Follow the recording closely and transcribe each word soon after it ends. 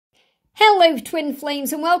Hello Twin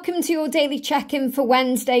Flames and welcome to your daily check-in for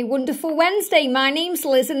Wednesday. Wonderful Wednesday. My name's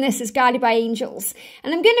Liz and this is Guided by Angels.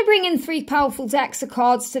 And I'm going to bring in 3 powerful decks of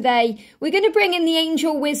cards today. We're going to bring in the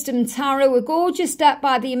Angel Wisdom Tarot, a gorgeous deck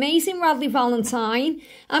by the amazing Radleigh Valentine.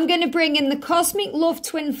 I'm going to bring in the Cosmic Love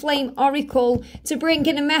Twin Flame Oracle to bring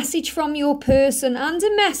in a message from your person and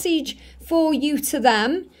a message for you to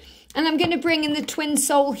them. And I'm going to bring in the Twin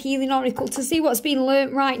Soul Healing Oracle to see what's being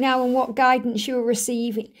learnt right now and what guidance you're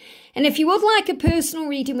receiving. And if you would like a personal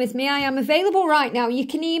reading with me, I am available right now. You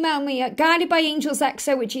can email me at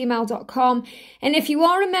guidedbyangelsxo@gmail.com. And if you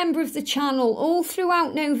are a member of the channel, all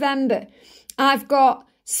throughout November, I've got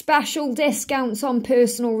special discounts on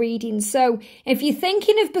personal readings. So if you're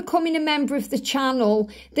thinking of becoming a member of the channel,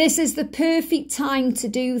 this is the perfect time to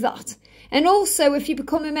do that. And also, if you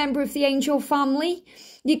become a member of the Angel family,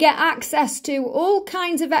 you get access to all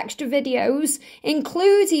kinds of extra videos,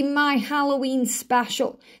 including my Halloween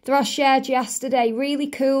special that I shared yesterday. Really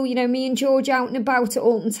cool, you know, me and George out and about at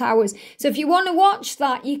Alton Towers. So if you want to watch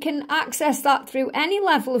that, you can access that through any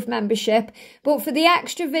level of membership. But for the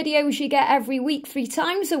extra videos you get every week, 3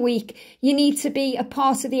 times a week, you need to be a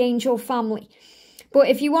part of the Angel family. But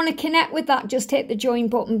if you want to connect with that, just hit the join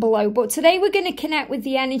button below. But today we're going to connect with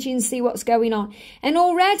the energy and see what's going on. And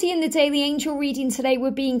already in the daily angel reading today, we're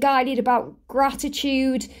being guided about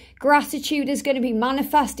gratitude. Gratitude is going to be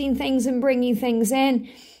manifesting things and bringing things in,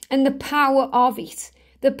 and the power of it.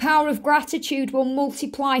 The power of gratitude will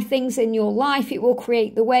multiply things in your life. It will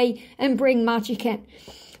create the way and bring magic in.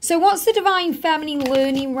 So what's the Divine Feminine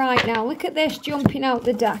learning right now? Look at this jumping out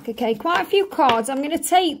the deck, okay? Quite a few cards. I'm going to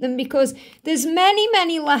take them because there's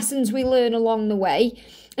many lessons we learn along the way.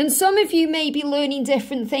 And some of you may be learning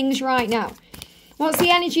different things right now. What's the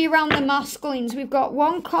energy around the masculines? We've got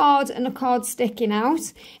 1 card and a card sticking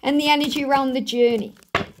out. And the energy around the journey.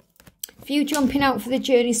 A few jumping out for the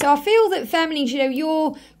journey. So I feel that feminines, you know,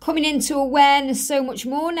 you're coming into awareness so much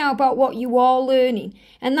more now about what you are learning.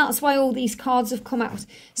 And that's why all these cards have come out.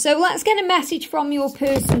 So let's get a message from your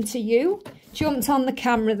person to you. Jumped on the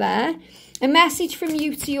camera there. A message from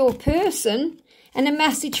you to your person. And a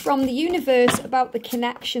message from the universe about the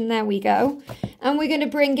connection. There we go. And we're going to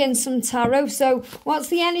bring in some tarot. So what's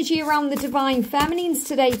the energy around the Divine Feminines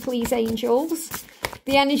today, please, angels?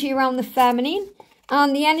 The energy around the feminine.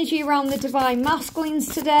 And the energy around the Divine Masculines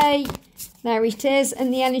today. There it is.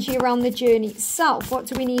 And the energy around the journey itself. What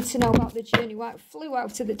do we need to know about the journey? Wow, it flew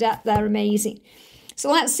out of the deck there. Amazing. So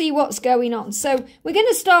let's see what's going on. So we're going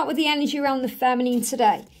to start with the energy around the feminine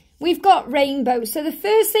today. We've got rainbows. So the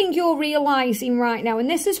first thing you're realizing right now, and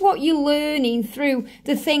this is what you're learning through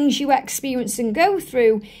the things you experience and go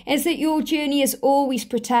through, is that your journey is always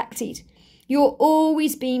protected. You're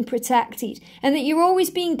always being protected, and that you're always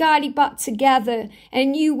being guided back together,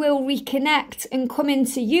 and you will reconnect and come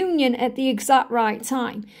into union at the exact right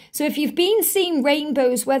time. So if you've been seeing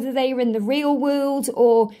rainbows, whether they are in the real world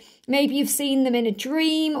or maybe you've seen them in a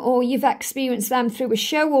dream, or you've experienced them through a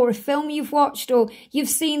show or a film you've watched, or you've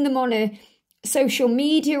seen them on a social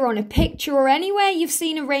media or on a picture or anywhere you've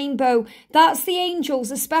seen a rainbow, that's the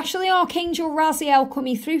angels, especially Archangel Radleigh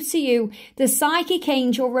coming through to you, the psychic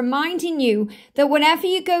angel, reminding you that whatever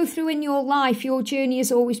you go through in your life, your journey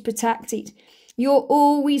is always protected. You're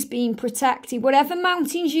always being protected. Whatever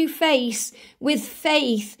mountains you face, with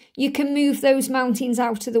faith, you can move those mountains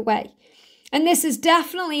out of the way. And this is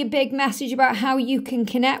definitely a big message about how you can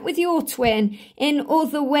connect with your twin in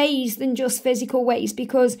other ways than just physical ways,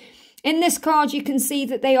 because in this card, you can see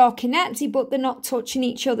that they are connected, but they're not touching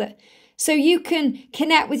each other. So you can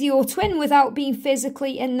connect with your twin without being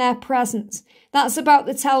physically in their presence. That's about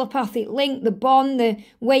the telepathic link, the bond, the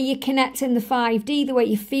way you connect in the 5D, the way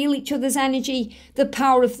you feel each other's energy, the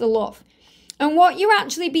power of the love. And what you're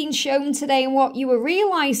actually being shown today and what you are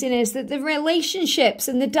realizing is that the relationships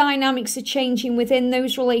and the dynamics are changing within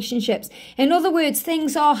those relationships. In other words,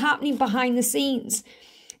 things are happening behind the scenes.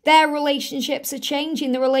 Their relationships are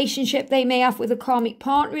changing. The relationship they may have with a karmic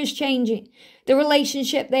partner is changing. The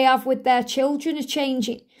relationship they have with their children is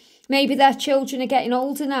changing. Maybe their children are getting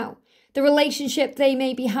older now. The relationship they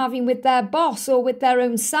may be having with their boss or with their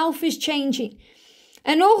own self is changing.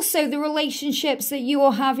 And also the relationships that you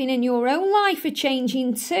are having in your own life are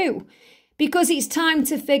changing too. Because it's time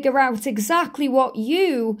to figure out exactly what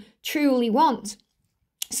you truly want.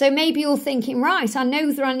 So maybe you're thinking, right, I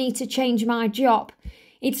know that I need to change my job.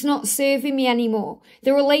 It's not serving me anymore.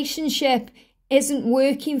 The relationship isn't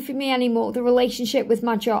working for me anymore, the relationship with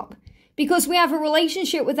my job. Because we have a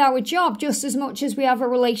relationship with our job just as much as we have a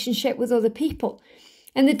relationship with other people.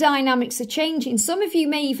 And the dynamics are changing. Some of you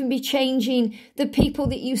may even be changing the people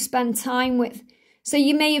that you spend time with. So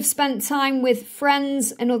you may have spent time with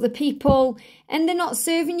friends and other people and they're not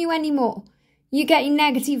serving you anymore. You're getting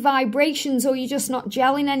negative vibrations or you're just not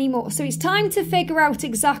gelling anymore. So it's time to figure out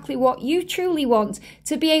exactly what you truly want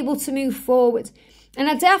to be able to move forward. And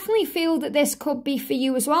I definitely feel that this could be for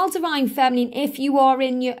you as well, Divine Feminine, if you are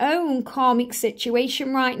in your own karmic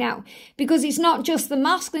situation right now. Because it's not just the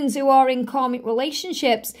masculines who are in karmic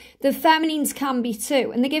relationships, the feminines can be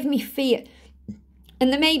too. And they give me fear.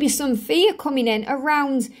 And there may be some fear coming in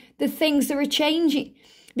around the things that are changing.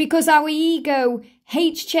 Because our ego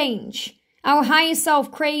hates change. Our higher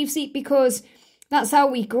self craves it because that's how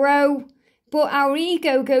we grow. But our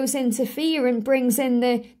ego goes into fear and brings in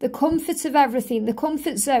the comfort of everything, the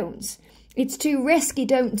comfort zones. It's too risky,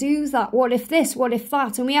 don't do that. What if this, what if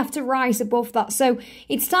that? And we have to rise above that. So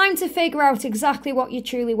it's time to figure out exactly what you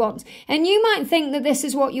truly want. And you might think that this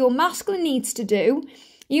is what your masculine needs to do.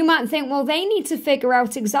 You might think, well, they need to figure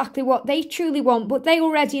out exactly what they truly want, but they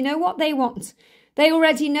already know what they want. They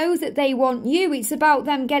already know that they want you. It's about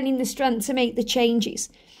them getting the strength to make the changes.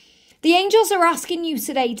 The angels are asking you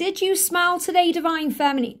today, did you smile today, Divine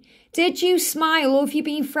Feminine? Did you smile or have you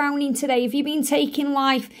been frowning today? Have you been taking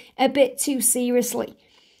life a bit too seriously?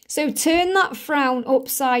 So turn that frown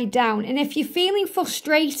upside down. And if you're feeling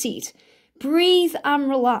frustrated, breathe and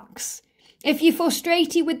relax. If you're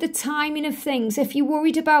frustrated with the timing of things, if you're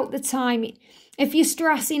worried about the timing, if you're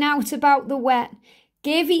stressing out about the when,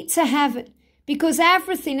 give it to heaven. Because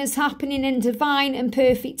everything is happening in divine and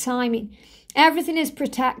perfect timing. Everything is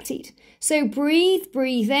protected. So breathe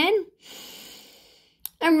in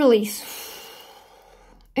and release.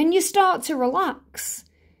 And you start to relax.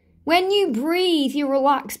 When you breathe, you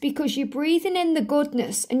relax because you're breathing in the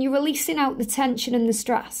goodness and you're releasing out the tension and the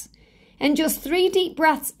stress. And just 3 deep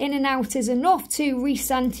breaths in and out is enough to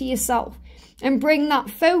recenter yourself and bring that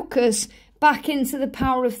focus back into the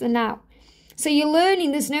power of the now. So you're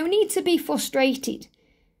learning there's no need to be frustrated.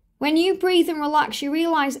 When you breathe and relax, you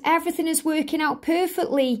realise everything is working out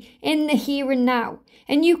perfectly in the here and now.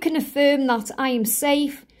 And you can affirm that I am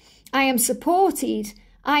safe, I am supported,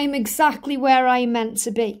 I am exactly where I am meant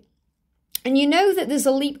to be. And you know that there's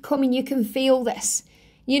a leap coming, you can feel this.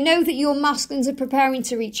 You know that your masculines are preparing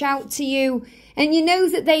to reach out to you. And you know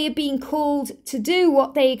that they are being called to do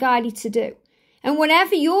what they are guided to do. And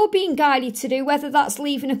whatever you're being guided to do, whether that's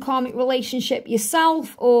leaving a karmic relationship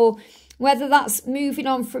yourself or whether that's moving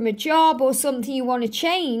on from a job or something you want to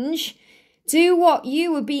change, do what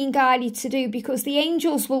you are being guided to do because the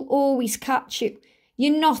angels will always catch you.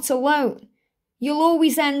 You're not alone. You'll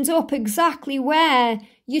always end up exactly where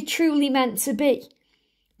you're truly meant to be.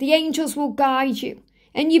 The angels will guide you.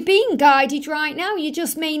 And you're being guided right now. You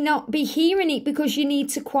just may not be hearing it because you need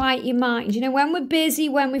to quiet your mind. You know, when we're busy,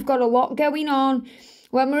 when we've got a lot going on,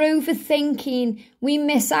 when we're overthinking, we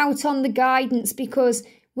miss out on the guidance because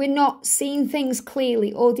we're not seeing things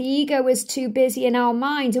clearly or the ego is too busy in our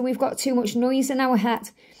mind and we've got too much noise in our head.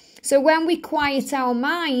 So when we quiet our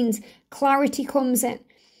mind, clarity comes in.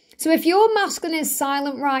 So if your masculine is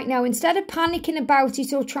silent right now, instead of panicking about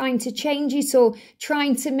it or trying to change it or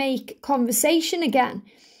trying to make conversation again,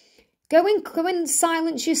 go and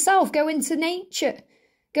silence yourself. Go into nature.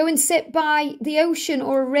 Go and sit by the ocean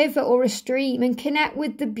or a river or a stream and connect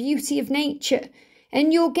with the beauty of nature.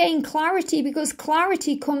 And you'll gain clarity because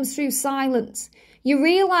clarity comes through silence. You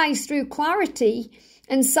realise through clarity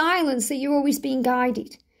and silence that you're always being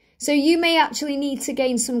guided. So you may actually need to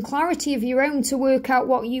gain some clarity of your own to work out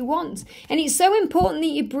what you want. And it's so important that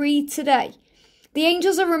you breathe today. The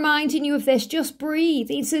angels are reminding you of this. Just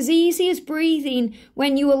breathe. It's as easy as breathing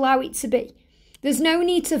when you allow it to be. There's no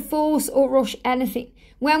need to force or rush anything.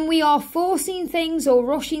 When we are forcing things or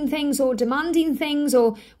rushing things or demanding things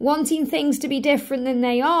or wanting things to be different than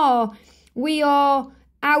they are, we are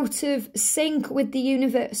out of sync with the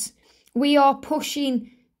universe. We are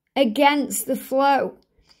pushing against the flow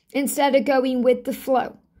instead of going with the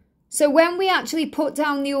flow. So when we actually put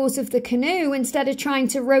down the oars of the canoe, instead of trying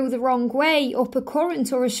to row the wrong way up a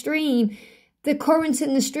current or a stream, the current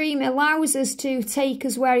in the stream allows us to take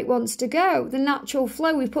us where it wants to go. The natural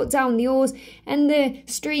flow, we put down the oars and the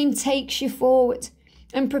stream takes you forward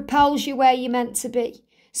and propels you where you're meant to be.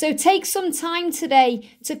 So take some time today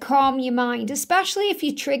to calm your mind, especially if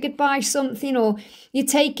you're triggered by something or you're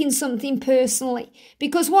taking something personally.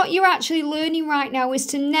 Because what you're actually learning right now is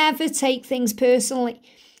to never take things personally.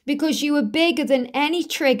 Because you are bigger than any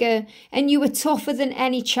trigger and you are tougher than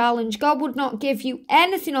any challenge. God would not give you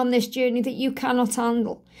anything on this journey that you cannot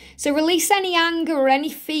handle. So release any anger or any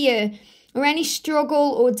fear or any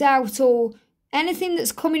struggle or doubt or anything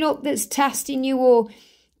that's coming up that's testing you or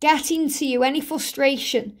getting to you, any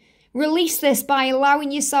frustration. Release this by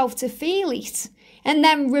allowing yourself to feel it and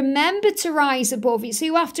then remember to rise above it. So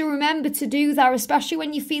you have to remember to do that, especially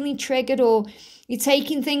when you're feeling triggered or you're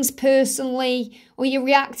taking things personally or you're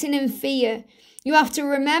reacting in fear. You have to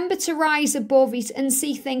remember to rise above it and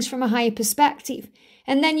see things from a higher perspective.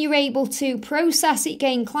 And then you're able to process it,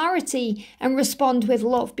 gain clarity, and respond with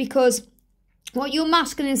love. Because what your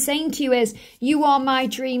masculine is saying to you is, you are my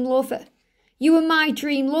dream lover. You are my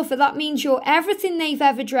dream lover. That means you're everything they've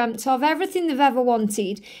ever dreamt of, everything they've ever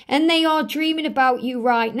wanted. And they are dreaming about you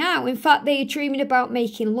right now. In fact, they are dreaming about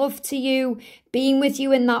making love to you, being with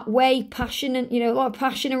you in that way, passionate, a lot of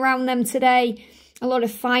passion around them today, a lot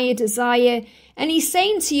of fire, desire. And he's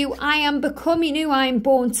saying to you, I am becoming who I am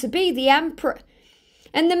born to be, the emperor.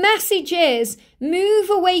 And the message is, move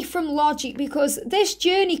away from logic, because this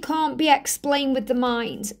journey can't be explained with the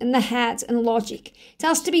mind and the head and logic. It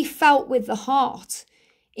has to be felt with the heart.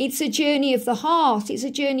 It's a journey of the heart. It's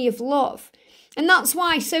a journey of love. And that's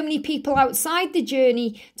why so many people outside the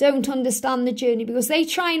journey don't understand the journey, because they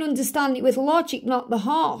try and understand it with logic, not the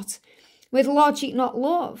heart. With logic, not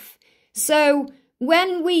love. So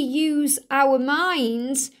when we use our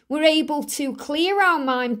minds, we're able to clear our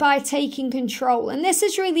mind by taking control. And this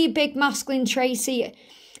is really a big masculine trait here.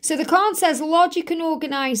 So the card says logic and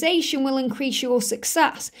organisation will increase your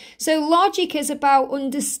success. So logic is about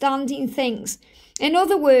understanding things. In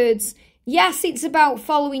other words, yes, it's about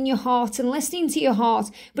following your heart and listening to your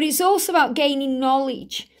heart, but it's also about gaining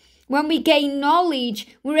knowledge. When we gain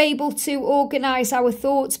knowledge, we're able to organise our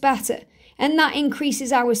thoughts better. And that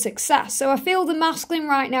increases our success. So I feel the masculine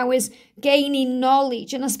right now is gaining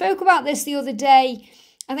knowledge. And I spoke about this the other day.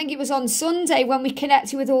 I think it was on Sunday when we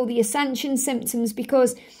connected with all the ascension symptoms.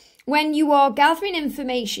 Because when you are gathering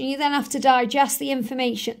information, you then have to digest the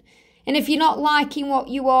information. And if you're not liking what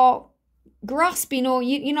you are grasping, or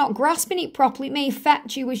you're not grasping it properly, it may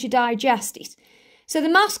affect you as you digest it. So the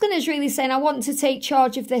masculine is really saying, I want to take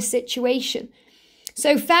charge of this situation.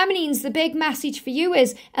 So feminines, the big message for you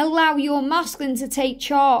is allow your masculine to take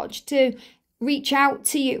charge, to reach out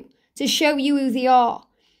to you, to show you who they are.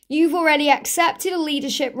 You've already accepted a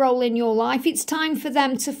leadership role in your life. It's time for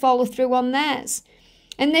them to follow through on theirs.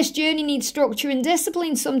 And this journey needs structure and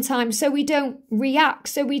discipline sometimes, so we don't react,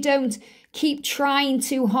 so we don't keep trying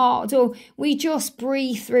too hard, or we just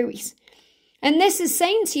breathe through it. And this is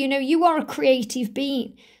saying to you, you are a creative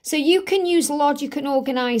being. So you can use logic and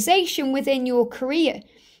organisation within your career,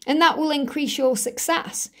 and that will increase your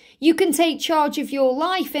success. You can take charge of your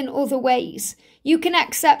life in other ways. You can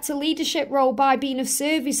accept a leadership role by being of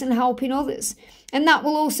service and helping others. And that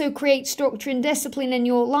will also create structure and discipline in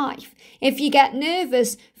your life. If you get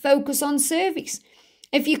nervous, focus on service.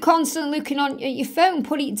 If you're constantly looking at your phone,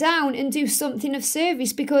 put it down and do something of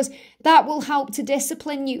service, because that will help to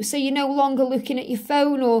discipline you. So you're no longer looking at your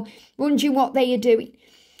phone or wondering what they are doing.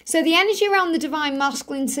 So the energy around the divine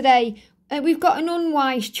masculine today, we've got an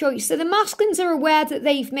unwise choice. So the masculines are aware that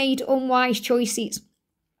they've made unwise choices.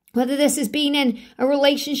 Whether this has been in a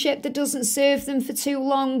relationship that doesn't serve them for too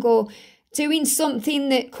long, or doing something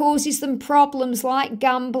that causes them problems like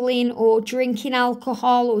gambling or drinking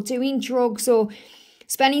alcohol or doing drugs or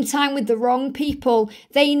spending time with the wrong people,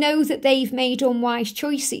 they know that they've made unwise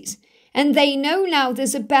choices. And they know now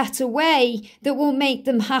there's a better way that will make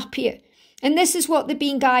them happier. And this is what they're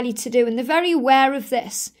being guided to do. And they're very aware of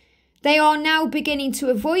this. They are now beginning to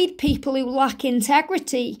avoid people who lack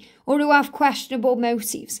integrity or who have questionable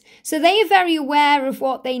motives. So they are very aware of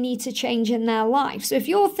what they need to change in their life. So if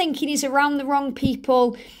your thinking is around the wrong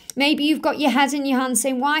people, maybe you've got your head in your hand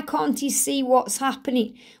saying, why can't he see what's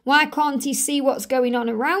happening? Why can't he see what's going on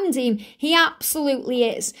around him? He absolutely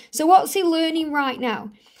is. So what's he learning right now?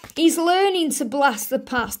 He's learning to bless the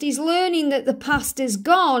past. He's learning that the past is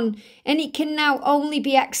gone and it can now only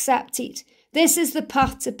be accepted. This is the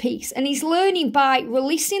path to peace. And he's learning by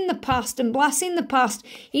releasing the past and blessing the past,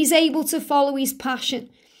 he's able to follow his passion.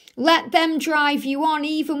 Let them drive you on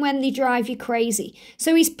even when they drive you crazy.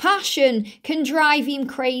 So his passion can drive him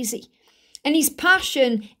crazy. And his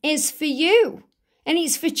passion is for you. And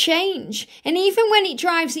it's for change. And even when it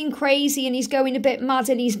drives him crazy and he's going a bit mad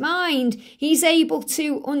in his mind, he's able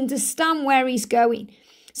to understand where he's going.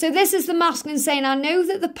 So this is the masculine saying, I know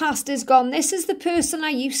that the past is gone. This is the person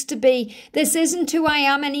I used to be. This isn't who I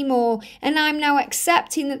am anymore. And I'm now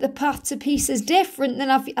accepting that the path to peace is different than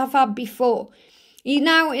I've had before. He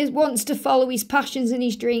now wants to follow his passions and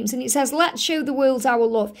his dreams. And it says, let's show the world our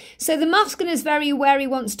love. So the masculine is very aware he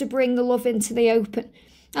wants to bring the love into the open.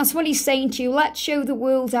 That's what he's saying to you. Let's show the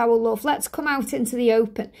world our love. Let's come out into the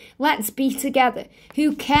open. Let's be together.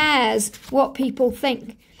 Who cares what people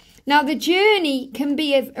think? Now, the journey can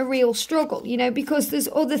be a real struggle, because there's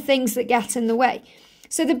other things that get in the way.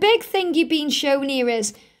 So the big thing you're being shown here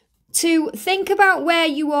is to think about where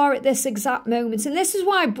you are at this exact moment. And this is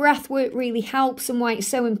why breath work really helps and why it's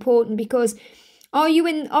so important, because are you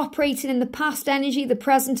operating in the past energy, the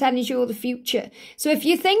present energy, or the future? So if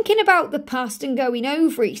you're thinking about the past and going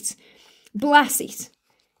over it, bless it.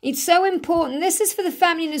 It's so important. This is for the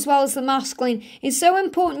feminine as well as the masculine. It's so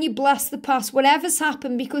important you bless the past, whatever's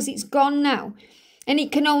happened, because it's gone now. And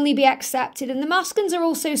it can only be accepted. And the masculines are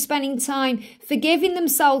also spending time forgiving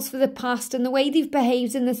themselves for the past and the way they've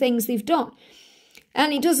behaved and the things they've done.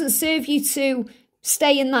 And it doesn't serve you to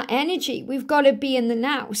stay in that energy. We've got to be in the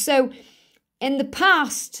now. So in the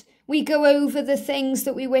past, we go over the things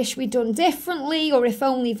that we wish we'd done differently, or if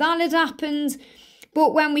only that had happened.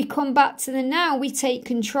 But when we come back to the now, we take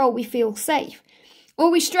control, we feel safe.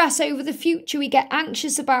 Or we stress over the future, we get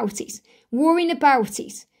anxious about it, worrying about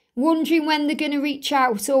it, wondering when they're going to reach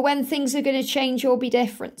out or when things are going to change or be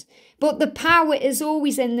different. But the power is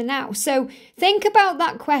always in the now. So think about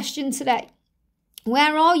that question today.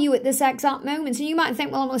 Where are you at this exact moment? And you might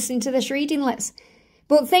think, well, I'm listening to this reading, Liz.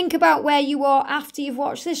 But think about where you are after you've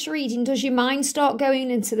watched this reading. Does your mind start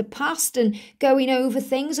going into the past and going over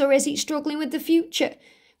things, or is it struggling with the future?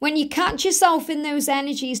 When you catch yourself in those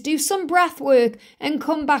energies, do some breath work and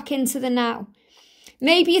come back into the now.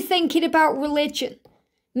 Maybe you're thinking about religion.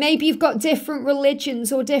 Maybe you've got different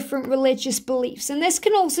religions or different religious beliefs. And this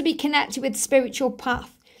can also be connected with spiritual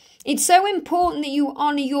path. It's so important that you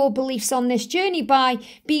honour your beliefs on this journey by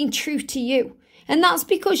being true to you. And that's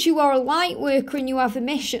because you are a light worker and you have a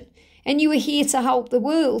mission. And you are here to help the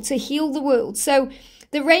world, to heal the world. So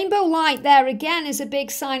the rainbow light there again is a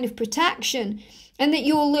big sign of protection and that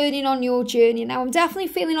you're learning on your journey. Now I'm definitely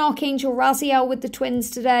feeling Archangel Radleigh with the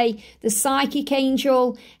twins today, the psychic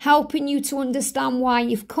angel, helping you to understand why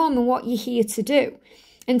you've come and what you're here to do.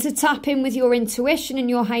 And to tap in with your intuition and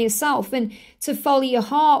your higher self and to follow your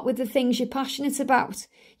heart with the things you're passionate about.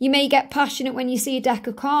 You may get passionate when you see a deck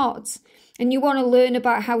of cards and you want to learn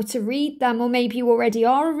about how to read them, or maybe you already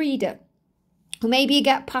are a reader. Or maybe you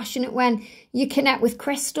get passionate when you connect with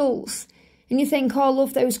crystals and you think, oh, I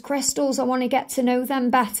love those crystals, I want to get to know them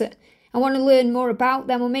better. I want to learn more about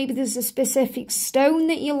them. Or maybe there's a specific stone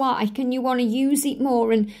that you like and you want to use it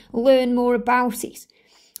more and learn more about it.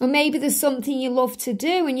 Or maybe there's something you love to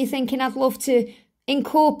do and you're thinking, I'd love to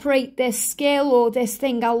incorporate this skill or this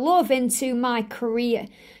thing I love into my career.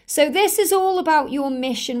 So this is all about your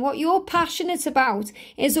mission. What you're passionate about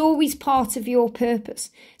is always part of your purpose.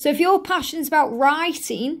 So if you're passionate about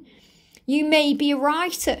writing, you may be a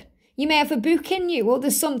writer. You may have a book in you, or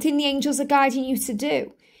there's something the angels are guiding you to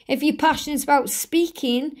do. If you're passionate about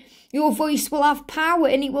speaking, your voice will have power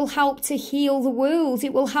and it will help to heal the world.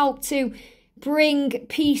 It will help to bring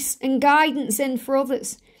peace and guidance in for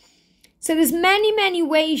others. So there's many, many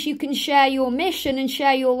ways you can share your mission and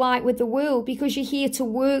share your light with the world, because you're here to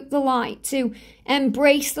work the light, to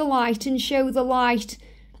embrace the light and show the light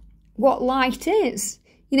what light is.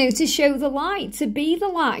 You know, to show the light, to be the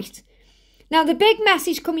light. Now, the big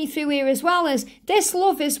message coming through here as well is this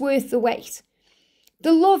love is worth the wait.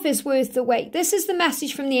 The love is worth the wait. This is the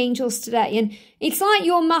message from the angels today. And it's like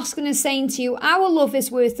your masculine is saying to you, our love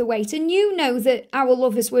is worth the wait. And you know that our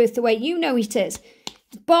love is worth the wait. You know it is.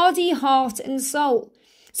 Body, heart and soul.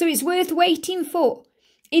 So it's worth waiting for.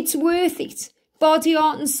 It's worth it. Body,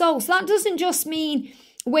 heart and soul. So that doesn't just mean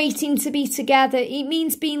waiting to be together. It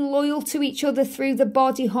means being loyal to each other through the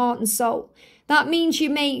body, heart and soul. That means you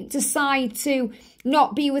may decide to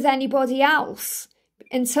not be with anybody else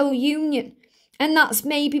until union. And that's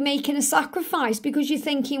maybe making a sacrifice because you're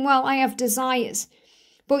thinking, well, I have desires.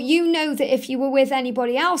 But you know that if you were with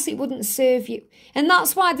anybody else, it wouldn't serve you. And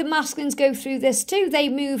that's why the masculines go through this too. They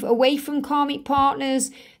move away from karmic partners.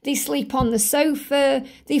 They sleep on the sofa.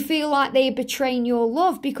 They feel like they are betraying your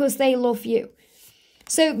love because they love you.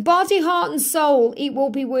 So body, heart and soul, it will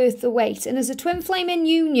be worth the wait. And as a twin flame in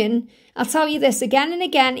union, I'll tell you this again and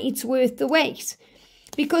again, it's worth the wait.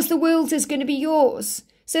 Because the world is going to be yours.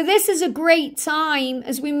 So this is a great time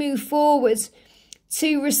as we move forward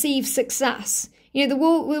to receive success. You know,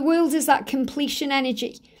 the world is that completion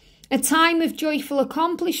energy, a time of joyful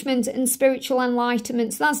accomplishment and spiritual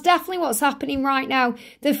enlightenment. So that's definitely what's happening right now.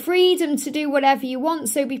 The freedom to do whatever you want,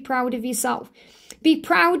 so be proud of yourself. Be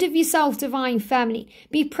proud of yourself, Divine Feminine.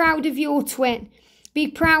 Be proud of your twin. Be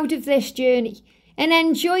proud of this journey. And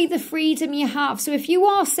enjoy the freedom you have. So if you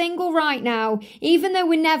are single right now, even though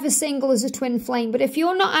we're never single as a twin flame, but if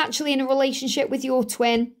you're not actually in a relationship with your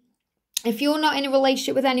twin, if you're not in a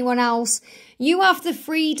relationship with anyone else, you have the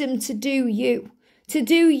freedom to do you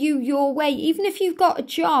your way. Even if you've got a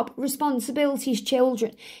job, responsibilities,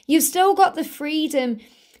 children, you've still got the freedom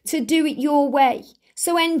to do it your way.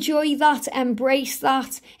 So enjoy that, embrace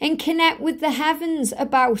that, and connect with the heavens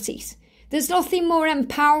about it. There's nothing more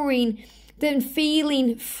empowering than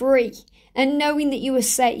feeling free and knowing that you are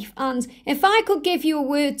safe. And if I could give you a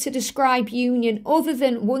word to describe union other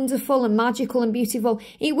than wonderful and magical and beautiful,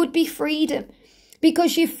 it would be freedom.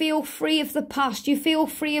 Because you feel free of the past. You feel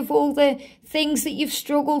free of all the things that you've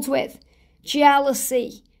struggled with.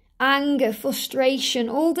 Jealousy, anger, frustration,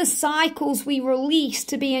 all the cycles we release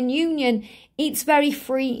to be in union, it's very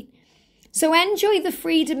free. So enjoy the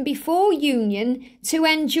freedom before union to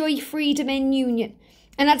enjoy freedom in union.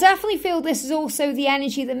 And I definitely feel this is also the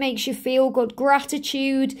energy that makes you feel good.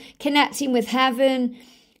 Gratitude, connecting with heaven,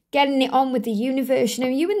 getting it on with the universe. You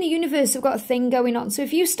know, you and the universe have got a thing going on. So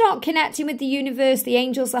if you start connecting with the universe, the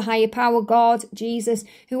angels, the higher power, God, Jesus,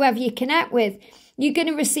 whoever you connect with, you're going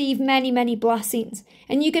to receive many, many blessings.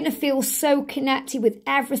 And you're going to feel so connected with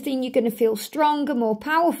everything. You're going to feel stronger, more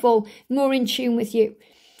powerful, more in tune with you.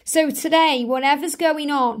 So today, whatever's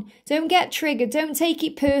going on, don't get triggered. Don't take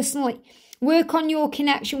it personally. Work on your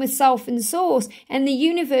connection with self and source, and the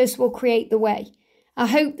universe will create the way. I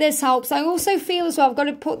hope this helps. I also feel as well, I've got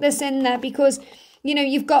to put this in there because, you know,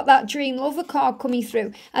 you've got that dream lover card coming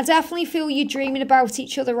through. I definitely feel you're dreaming about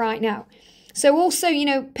each other right now. So also, you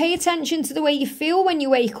know, pay attention to the way you feel when you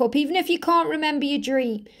wake up, even if you can't remember your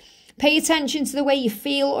dream. Pay attention to the way you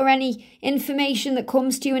feel or any information that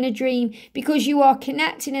comes to you in a dream, because you are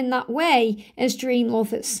connecting in that way as dream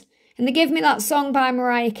lovers. And they give me that song by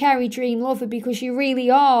Mariah Carey, Dream Lover, because you really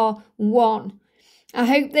are one. I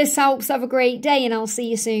hope this helps. Have a great day and I'll see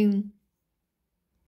you soon.